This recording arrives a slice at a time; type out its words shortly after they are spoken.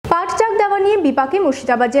নিয়ে বিপাকে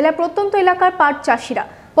মুর্শিদাবাদ জেলার প্রত্যন্ত এলাকার পাট চাষিরা।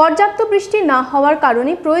 পর্যাপ্ত বৃষ্টি না হওয়ার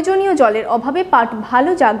কারণে প্রয়োজনীয় জলের অভাবে পাট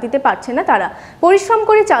ভালো জাগ দিতে পারছে না তারা। পরিশ্রম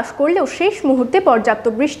করে চাষ করলেও শেষ মুহূর্তে পর্যাপ্ত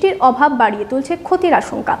বৃষ্টির অভাব বাড়িয়ে তুলছে ক্ষতির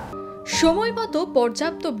আশঙ্কা। সময় মতো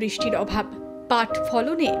পর্যাপ্ত বৃষ্টির অভাব, পাট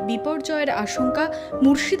ফলনে বিপর্যয়ের আশঙ্কা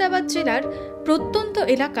মুর্শিদাবাদ জেলার প্রত্যন্ত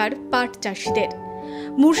এলাকার পাট চাষিদের।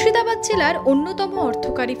 মুর্শিদাবাদ জেলার অন্যতম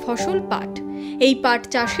অর্থকারী ফসল পাট। এই পাট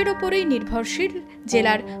চাষের ওপরেই নির্ভরশীল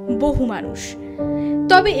জেলার বহু মানুষ।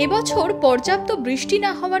 তবে এবছর পর্যাপ্ত বৃষ্টি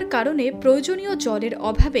না হওয়ার কারণে প্রয়োজনীয় জলের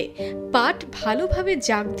অভাবে পাট ভালোভাবে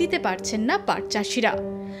জাগ দিতে পারছেন না পাট চাষিরা।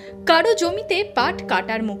 কারো জমিতে পাট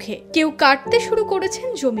কাটার মুখে, কেউ কাটতে শুরু করেছেন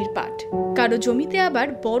জমির পাট, কারো জমিতে আবার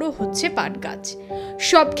বড় হচ্ছে পাট গাছ।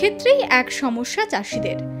 সব ক্ষেত্রেই এক সমস্যা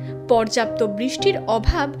চাষিদের, পর্যাপ্ত বৃষ্টির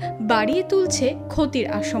অভাব বাড়িয়ে তুলছে ক্ষতির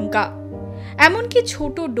আশঙ্কা। এমনকি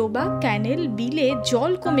ছোট ডোবা, ক্যানেল, বিলে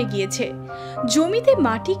জল কমে গিয়েছে। জমিতে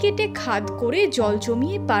মাটি কেটে খাদ করে জল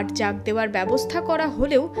জমিয়ে পাট জাগ দেওয়ার ব্যবস্থা করা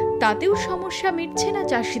হলেও তাতেও সমস্যা মিটছে না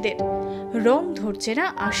চাষিদের। রং ধরছে না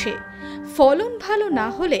আশে। ফলন ভালো না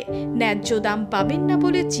হলে ন্যায্য দাম পাবেন না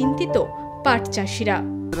বলে চিন্তিত পাট চাষিরা।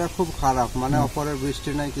 খুব খারাপ, মানে অপরের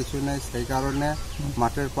বৃষ্টি নাই, কিছু নাই, সেই কারণে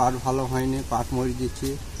মাঠের পাট ভালো হয়নি, পাট মরে দিচ্ছি।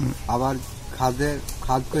 আবার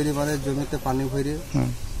খাদ করে মানে জমিতে পানি ভরে,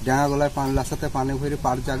 ডাঙা গলায় লাসাতে পানি ভরে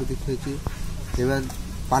পাট জাগ দিতে হয়েছে। এবার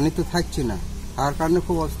পানি তো থাকছে না, তার কারণে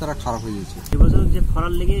খুব অবস্থাটা খারাপ হয়ে যাচ্ছে। এবছর যে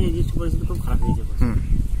খরার লেগে এই যে পরিস্থিতি খুব খারাপ হয়ে যাবে।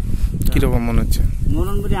 কিরকম মনে হচ্ছে?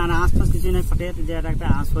 মনন বলে আঁশ টাশ কিছু নেই, ফাটে যে একটা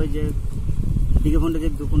আঁশ হয়, যে বিঘে ফোনটা যে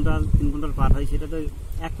 2 কুইন্টাল 3 কুইন্টাল পাট হয়, সেটা তো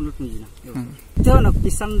 1 কুইন্টাল তুলছি না। না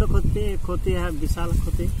বিশাল ক্ষতি, হ্যাঁ বিশাল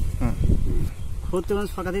ক্ষতি। ক্ষতি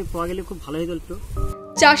সরকার থেকে পাওয়া গেলে খুব ভালো হয়ে যেত।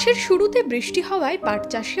 চাষের শুরুতে বৃষ্টি হওয়ায় পাট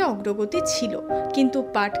চাষে অগ্রগতি ছিল, কিন্তু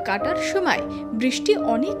পাট কাটার সময় বৃষ্টি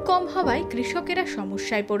অনেক কম হওয়ায় কৃষকেরা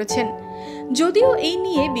সমস্যায় পড়েছেন। যদিও এই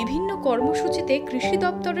নিয়ে বিভিন্ন কর্মসূচিতে কৃষি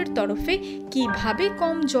দপ্তরের তরফে কিভাবে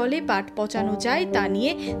কম জলে পাট পচানো যায় তা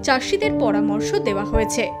নিয়ে চাষিদের পরামর্শ দেওয়া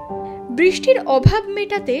হয়েছে। বৃষ্টির অভাব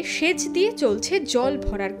মেটাতে সেচ দিয়ে চলছে জল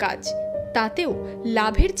ভরার কাজ, তাতেও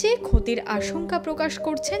লাভের চেয়ে ক্ষতির আশঙ্কা প্রকাশ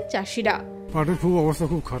করছেন চাষিরা। পাটের খুব অবস্থা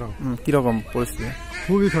খুব খারাপ। কিরকম পরিস্থিতি?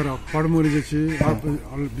 খুবই খারাপ, পাট মরে গেছে,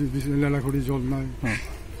 এলাকাটি জল নাই।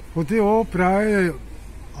 ক্ষতি ও প্রায়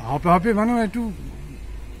হাফে মানে একটু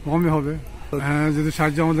কমে হবে। হ্যাঁ, যদি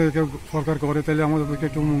সাহায্য আমাদেরকে সরকার করে তাহলে আমাদের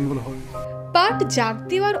একটু মঙ্গল হবে। পাট জাগ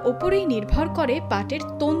দেওয়ার ওপরেই নির্ভর করে পাটের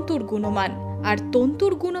তন্তুর গুণমান, আর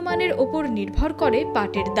তন্তুর গুণমানের ওপর নির্ভর করে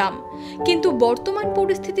পাটের দাম। কিন্তু বর্তমান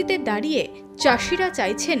পরিস্থিতিতে দাঁড়িয়ে চাষিরা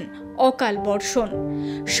চাইছেন অকাল বর্ষণ।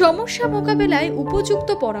 সমস্যা মোকাবেলায় উপযুক্ত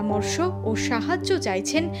পরামর্শ ও সাহায্য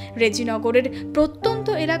চাইছেন রেজিনগরের প্রত্যন্ত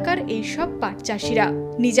এলাকার এইসব পাট চাষিরা।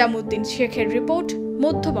 নিজামুদ্দিন শেখের রিপোর্ট,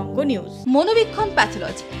 মধ্যবঙ্গ নিউজ। মনোবীক্ষণ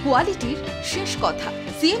প্যাথোলজি, কোয়ালিটির শেষ কথা।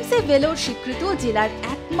 সিএমসি ভেলোর স্বীকৃত জেলার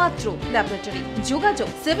একমাত্র ল্যাবরেটরি। যোগাযোগ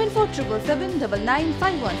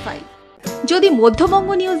 7477799515। যদি মধ্যবঙ্গ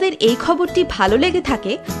নিউজের এই খবরটি ভালো লেগে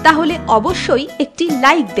থাকে তাহলে অবশ্যই একটি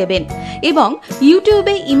লাইক দেবেন এবং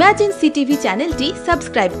ইউটিউবে ইমাজিন সিটিভি চ্যানেলটি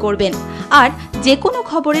সাবস্ক্রাইব করবেন। আর যে কোনো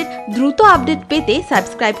খবরের দ্রুত আপডেট পেতে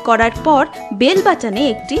সাবস্ক্রাইব করার পর বেল বাটনে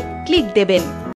একটি ক্লিক দেবেন।